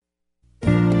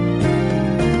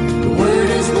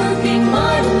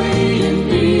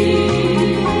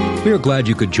glad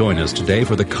you could join us today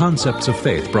for the Concepts of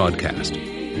Faith broadcast.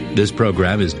 This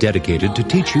program is dedicated to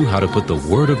teach you how to put the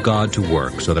Word of God to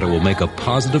work so that it will make a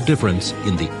positive difference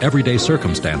in the everyday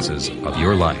circumstances of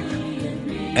your life.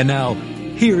 And now,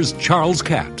 here's Charles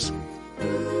Capps.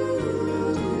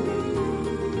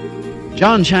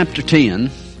 John chapter 10,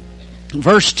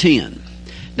 verse 10.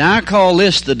 Now I call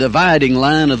this the dividing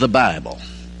line of the Bible.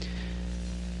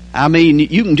 I mean,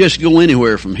 you can just go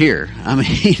anywhere from here. I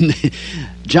mean,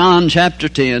 John chapter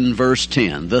 10, verse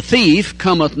 10. The thief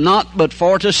cometh not but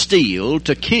for to steal,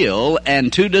 to kill,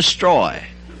 and to destroy.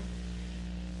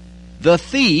 The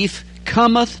thief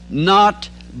cometh not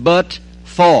but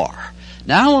for.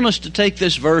 Now I want us to take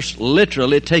this verse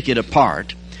literally, take it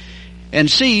apart, and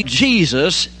see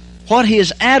Jesus, what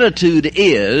his attitude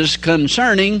is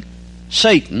concerning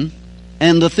Satan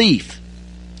and the thief.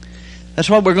 That's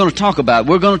what we're going to talk about.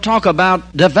 We're going to talk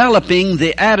about developing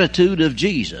the attitude of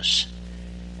Jesus.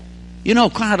 You know,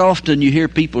 quite often you hear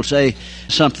people say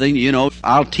something,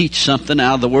 I'll teach something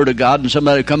out of the Word of God, and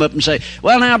somebody will come up and say,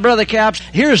 well, now, Brother Capps,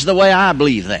 here's the way I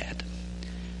believe that.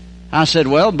 I said,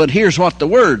 well, but here's what the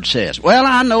Word says. Well,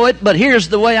 I know it, but here's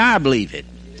the way I believe it.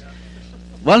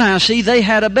 Well, now, see, they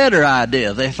had a better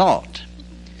idea, they thought.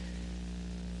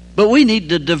 But we need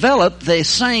to develop the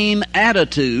same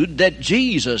attitude that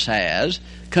Jesus has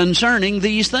concerning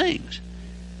these things.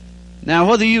 Now,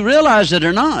 whether you realize it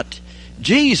or not,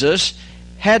 Jesus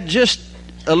had just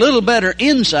a little better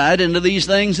insight into these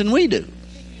things than we do.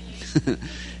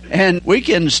 And we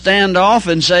can stand off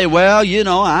and say, well,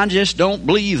 I just don't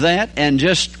believe that, and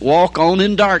just walk on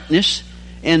in darkness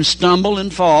and stumble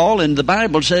and fall. And the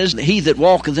Bible says, he that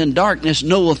walketh in darkness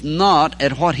knoweth not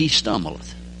at what he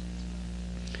stumbleth.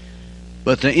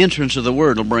 But the entrance of the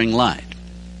Word will bring light.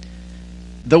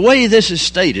 The way this is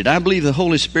stated, I believe the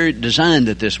Holy Spirit designed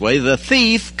it this way. The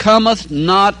thief cometh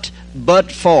not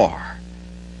but for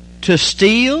to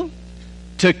steal,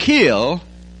 to kill,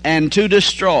 and to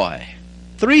destroy.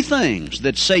 Three things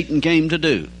that Satan came to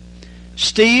do.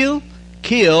 Steal,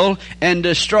 kill, and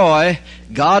destroy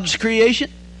God's creation,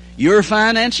 your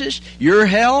finances, your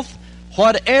health.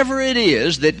 Whatever it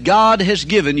is that God has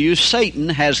given you, Satan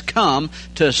has come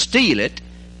to steal it,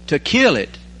 to kill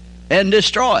it, and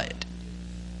destroy it.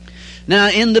 Now,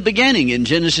 in the beginning, in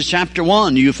Genesis chapter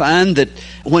 1, you find that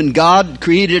when God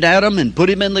created Adam and put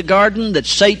him in the garden, that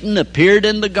Satan appeared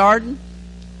in the garden.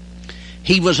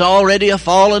 He was already a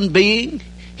fallen being.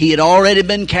 He had already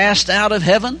been cast out of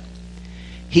heaven.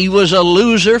 He was a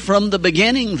loser from the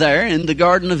beginning there in the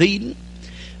Garden of Eden.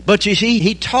 But you see,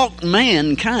 he talked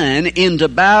mankind into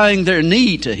bowing their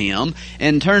knee to him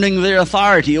and turning their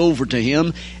authority over to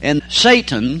him. And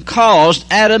Satan caused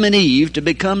Adam and Eve to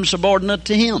become subordinate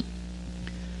to him.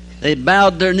 They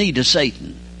bowed their knee to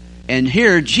Satan. And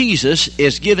here Jesus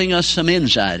is giving us some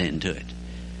insight into it.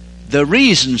 The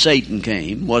reason Satan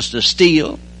came was to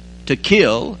steal, to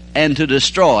kill, and to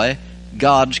destroy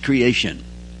God's creation.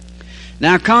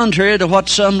 Now, contrary to what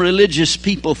some religious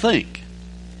people think,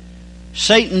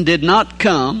 Satan did not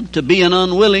come to be an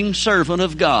unwilling servant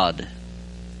of God.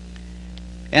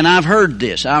 And I've heard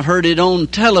this. I've heard it on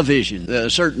television. A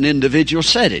certain individual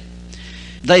said it.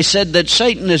 They said that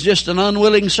Satan is just an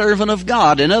unwilling servant of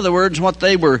God. In other words, what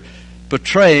they were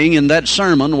portraying in that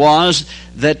sermon was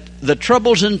that the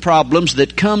troubles and problems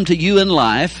that come to you in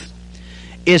life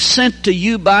is sent to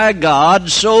you by God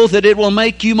so that it will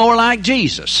make you more like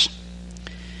Jesus.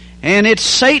 And it's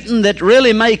Satan that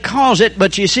really may cause it,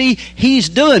 but you see, he's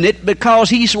doing it because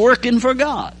he's working for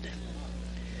God.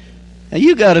 Now,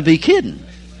 you got to be kidding.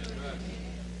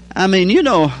 I mean,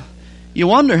 you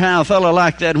wonder how a fellow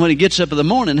like that, when he gets up in the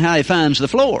morning, how he finds the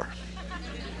floor.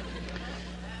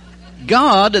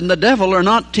 God and the devil are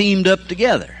not teamed up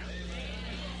together.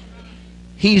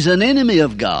 He's an enemy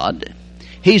of God.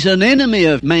 He's an enemy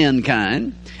of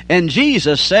mankind. And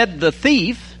Jesus said, the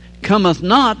thief cometh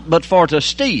not but for to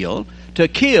steal, to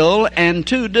kill, and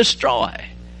to destroy.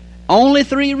 Only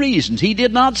three reasons. He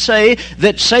did not say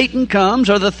that Satan comes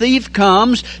or the thief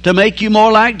comes to make you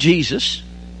more like Jesus,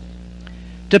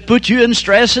 to put you in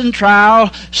stress and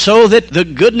trial so that the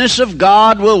goodness of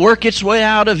God will work its way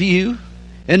out of you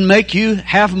and make you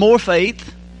have more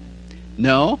faith.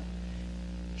 No.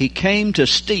 He came to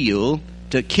steal,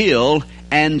 to kill,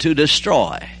 and to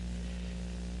destroy.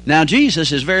 Now,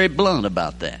 Jesus is very blunt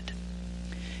about that.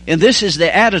 And this is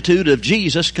the attitude of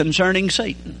Jesus concerning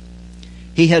Satan.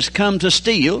 He has come to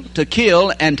steal, to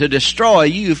kill, and to destroy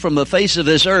you from the face of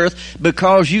this earth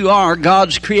because you are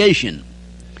God's creation.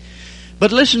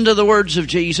 But listen to the words of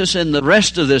Jesus in the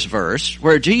rest of this verse,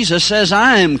 where Jesus says,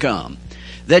 I am come,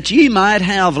 that ye might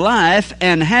have life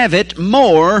and have it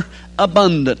more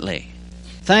abundantly.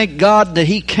 Thank God that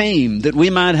He came that we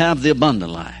might have the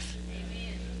abundant life.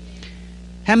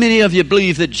 How many of you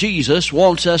believe that Jesus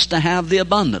wants us to have the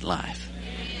abundant life?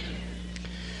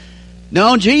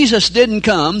 No, Jesus didn't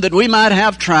come that we might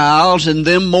have trials and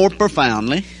them more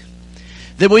profoundly,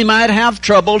 that we might have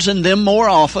troubles and them more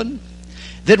often,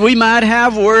 that we might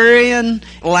have worry and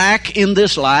lack in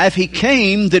this life. He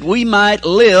came that we might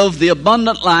live the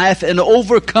abundant life and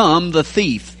overcome the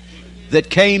thief that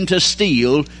came to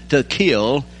steal, to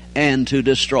kill, and to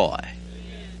destroy.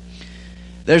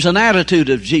 There's an attitude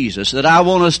of Jesus that I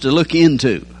want us to look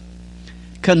into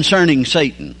concerning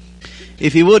Satan.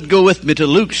 If you would go with me to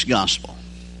Luke's Gospel,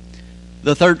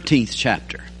 the 13th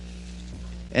chapter,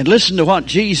 and listen to what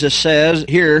Jesus says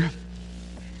here,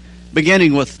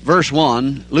 beginning with verse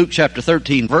 1, Luke chapter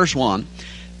 13, verse 1.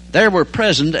 There were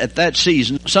present at that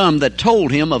season some that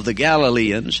told him of the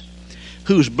Galileans,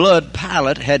 whose blood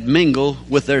Pilate had mingled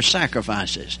with their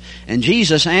sacrifices. And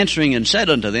Jesus answering and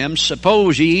said unto them,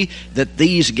 Suppose ye that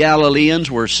these Galileans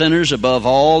were sinners above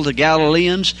all the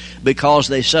Galileans, because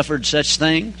they suffered such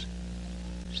things?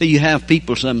 See, you have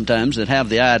people sometimes that have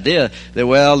the idea that,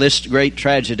 well, this great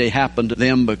tragedy happened to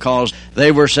them because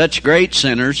they were such great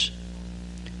sinners.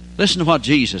 Listen to what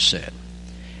Jesus said.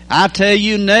 I tell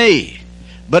you, nay,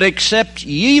 but except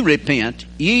ye repent,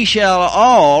 ye shall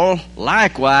all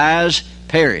likewise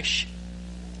perish.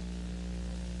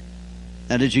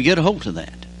 Now, did you get a hold of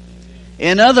that?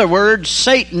 In other words,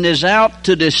 Satan is out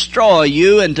to destroy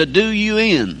you and to do you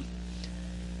in.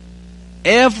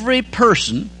 Every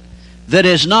person that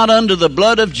is not under the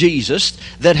blood of Jesus,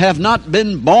 that have not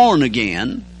been born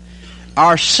again,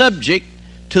 are subject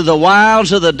to the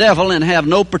wiles of the devil and have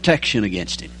no protection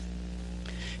against him.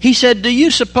 He said, do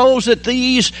you suppose that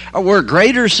these were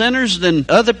greater sinners than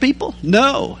other people?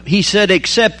 No. He said,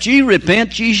 except ye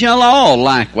repent, ye shall all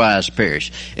likewise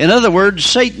perish. In other words,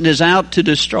 Satan is out to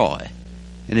destroy.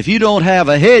 And if you don't have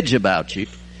a hedge about you,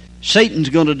 Satan's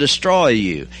going to destroy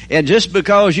you. And just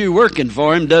because you're working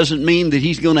for him doesn't mean that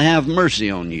he's going to have mercy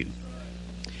on you.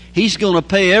 He's going to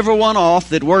pay everyone off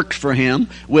that works for him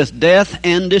with death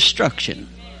and destruction.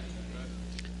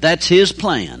 That's his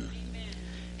plan.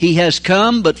 He has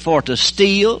come but for to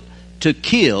steal, to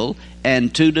kill,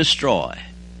 and to destroy.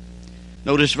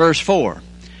 Notice verse 4.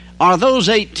 Are those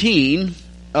 18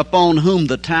 upon whom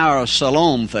the tower of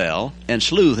Siloam fell and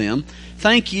slew them,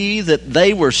 think ye that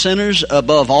they were sinners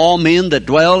above all men that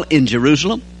dwell in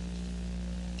Jerusalem?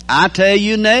 I tell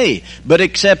you, nay, but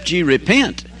except ye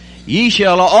repent, ye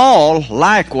shall all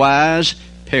likewise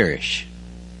perish.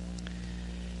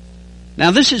 Now,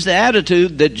 this is the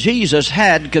attitude that Jesus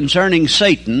had concerning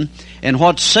Satan and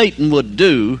what Satan would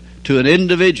do to an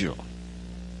individual.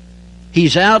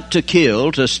 He's out to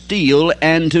kill, to steal,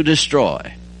 and to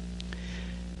destroy.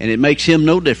 And it makes him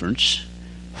no difference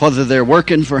whether they're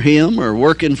working for him or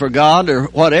working for God or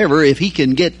whatever. If he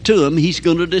can get to them, he's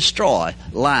going to destroy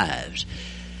lives.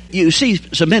 You see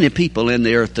so many people in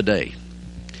the earth today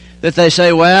that they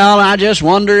say, well, I just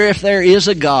wonder if there is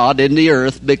a God in the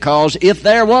earth, because if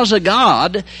there was a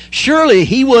God, surely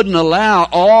he wouldn't allow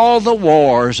all the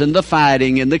wars and the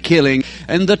fighting and the killing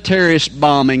and the terrorist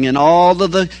bombing and all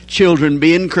of the children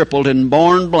being crippled and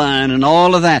born blind and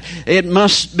all of that. It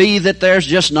must be that there's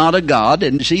just not a God.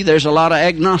 And see, there's a lot of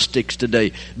agnostics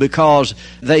today because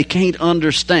they can't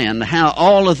understand how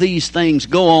all of these things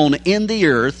go on in the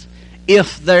earth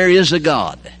if there is a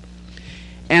God.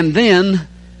 And then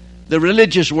the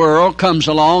religious world comes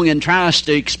along and tries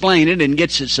to explain it and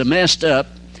gets it so messed up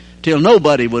till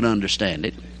nobody would understand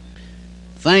it.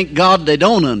 Thank God they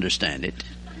don't understand it.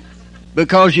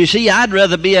 Because you see, I'd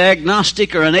rather be an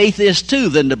agnostic or an atheist too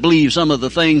than to believe some of the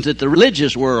things that the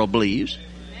religious world believes.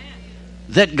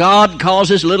 That God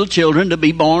causes little children to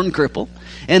be born crippled,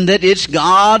 and that it's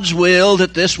God's will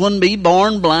that this one be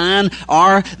born blind,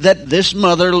 or that this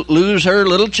mother lose her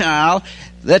little child.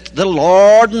 That the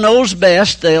Lord knows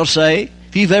best, they'll say.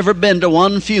 If you've ever been to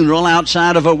one funeral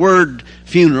outside of a word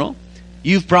funeral,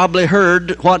 you've probably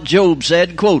heard what Job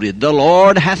said, quoted, the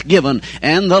Lord hath given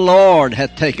and the Lord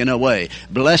hath taken away.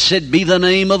 Blessed be the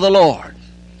name of the Lord.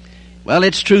 Well,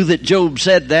 it's true that Job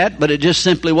said that, but it just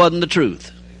simply wasn't the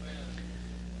truth.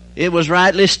 It was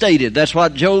rightly stated. That's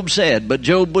what Job said, but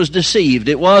Job was deceived.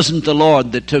 It wasn't the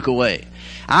Lord that took away.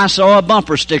 I saw a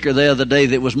bumper sticker the other day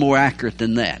that was more accurate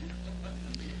than that.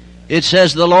 It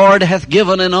says, the Lord hath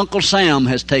given and Uncle Sam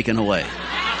has taken away.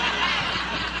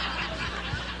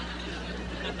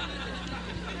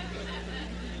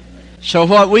 So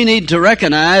what we need to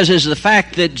recognize is the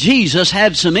fact that Jesus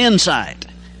had some insight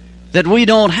that we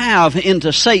don't have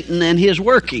into Satan and his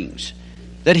workings.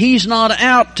 That He's not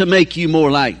out to make you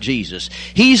more like Jesus.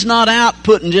 He's not out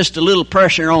putting just a little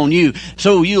pressure on you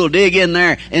so you'll dig in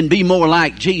there and be more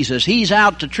like Jesus. He's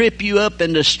out to trip you up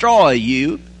and destroy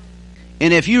you.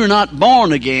 And if you're not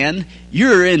born again,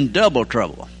 you're in double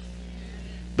trouble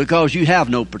because you have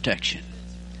no protection.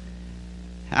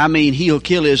 I mean, He'll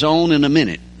kill His own in a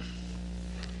minute.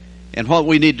 And what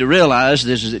we need to realize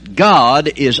is that God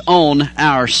is on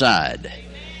our side.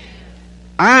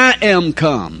 I am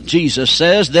come, Jesus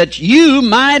says, that you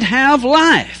might have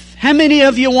life. How many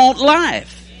of you want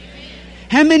life?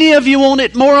 How many of you want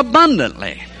it more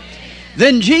abundantly?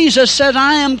 Then Jesus said,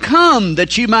 I am come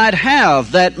that you might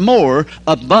have that more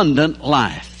abundant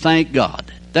life. Thank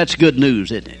God. That's good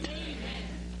news, isn't it?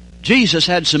 Jesus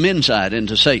had some insight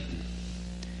into Satan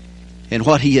and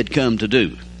what he had come to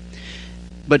do.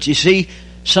 But you see,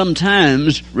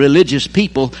 sometimes religious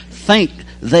people think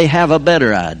they have a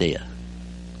better idea.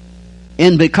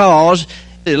 And because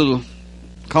it'll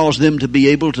cause them to be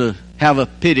able to have a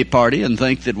pity party and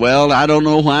think that, well, I don't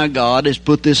know why God has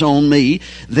put this on me,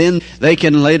 then they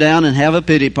can lay down and have a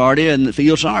pity party and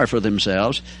feel sorry for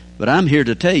themselves. But I'm here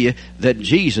to tell you that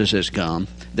Jesus has come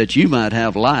that you might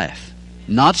have life.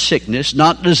 Not sickness,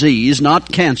 not disease,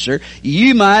 not cancer.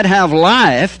 You might have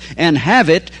life and have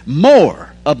it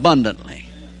more abundantly.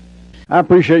 I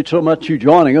appreciate so much you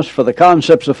joining us for the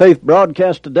Concepts of Faith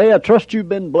broadcast today. I trust you've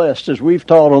been blessed as we've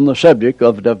taught on the subject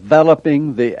of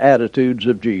developing the attitudes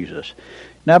of Jesus.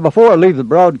 Now, before I leave the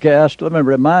broadcast, let me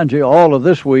remind you all of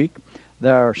this week,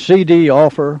 their CD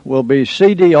offer will be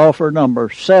CD offer number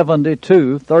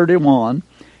 7231.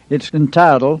 It's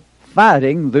entitled,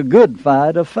 Fighting the Good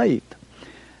Fight of Faith.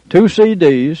 2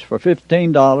 CDs for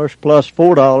 $15 plus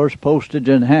 $4 postage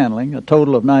and handling, a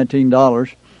total of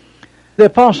 $19. The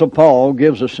Apostle Paul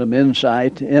gives us some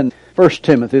insight in 1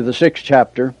 Timothy, the 6th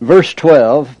chapter, verse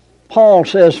 12. Paul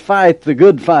says, fight the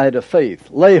good fight of faith.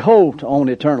 Lay hold on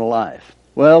eternal life.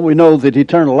 Well, we know that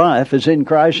eternal life is in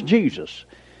Christ Jesus.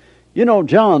 You know,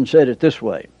 John said it this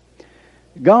way.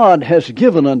 God has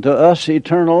given unto us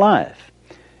eternal life.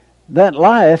 That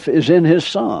life is in His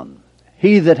Son.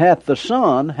 He that hath the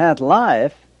Son hath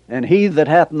life, and he that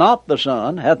hath not the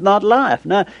Son hath not life.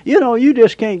 Now, you know, you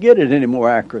just can't get it any more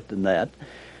accurate than that.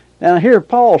 Now, here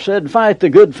Paul said, fight the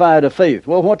good fight of faith.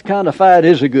 Well, what kind of fight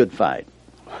is a good fight?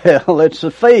 Well, it's a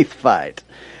faith fight.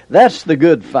 That's the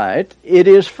good fight. It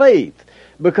is faith.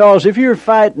 Because if you're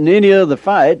fighting any other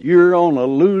fight, you're on a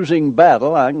losing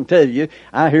battle. I can tell you,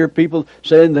 I hear people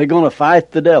saying they're going to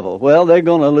fight the devil. Well, they're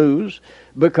going to lose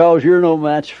because you're no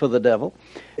match for the devil.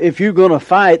 If you're going to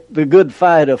fight the good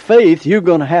fight of faith, you're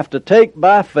going to have to take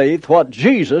by faith what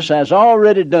Jesus has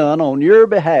already done on your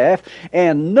behalf,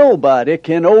 and nobody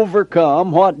can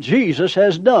overcome what Jesus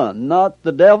has done. Not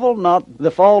the devil, not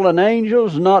the fallen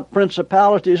angels, not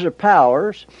principalities or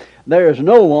powers. There is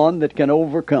no one that can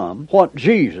overcome what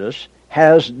Jesus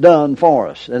has done for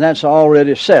us, and that's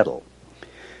already settled.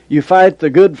 You fight the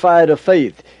good fight of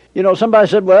faith. You know, somebody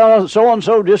said, well,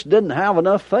 so-and-so just didn't have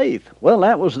enough faith. Well,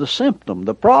 that was the symptom.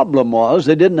 The problem was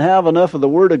they didn't have enough of the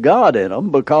Word of God in them,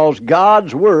 because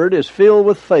God's Word is filled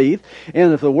with faith,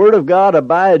 and if the Word of God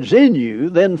abides in you,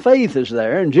 then faith is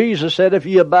there. And Jesus said, if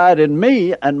ye abide in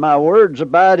me, and my words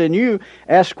abide in you,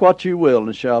 ask what you will, and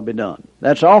it shall be done.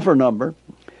 That's offer number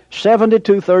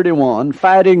 7231,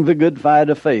 Fighting the Good Fight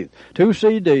of Faith. 2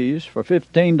 CDs for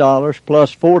 $15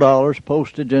 plus $4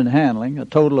 postage and handling, a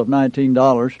total of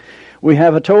 $19. We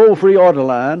have a toll-free order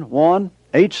line,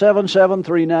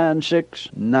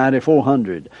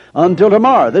 1-877-396-9400. Until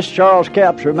tomorrow, this is Charles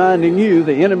Capps reminding you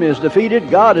the enemy is defeated,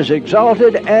 God is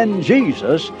exalted, and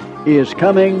Jesus is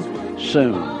coming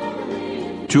soon.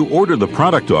 To order the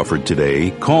product offered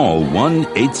today, call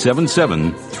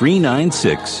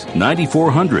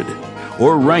 1-877-396-9400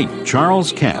 or write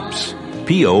Charles Capps,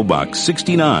 P.O. Box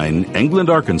 69, England,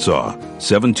 Arkansas,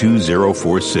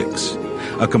 72046.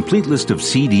 A complete list of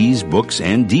CDs, books,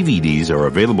 and DVDs are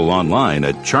available online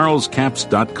at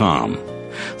charlescapps.com.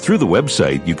 Through the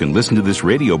website, you can listen to this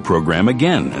radio program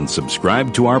again and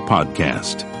subscribe to our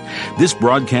podcast. This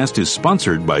broadcast is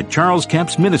sponsored by Charles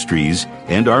Capps Ministries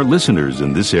and our listeners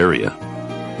in this area.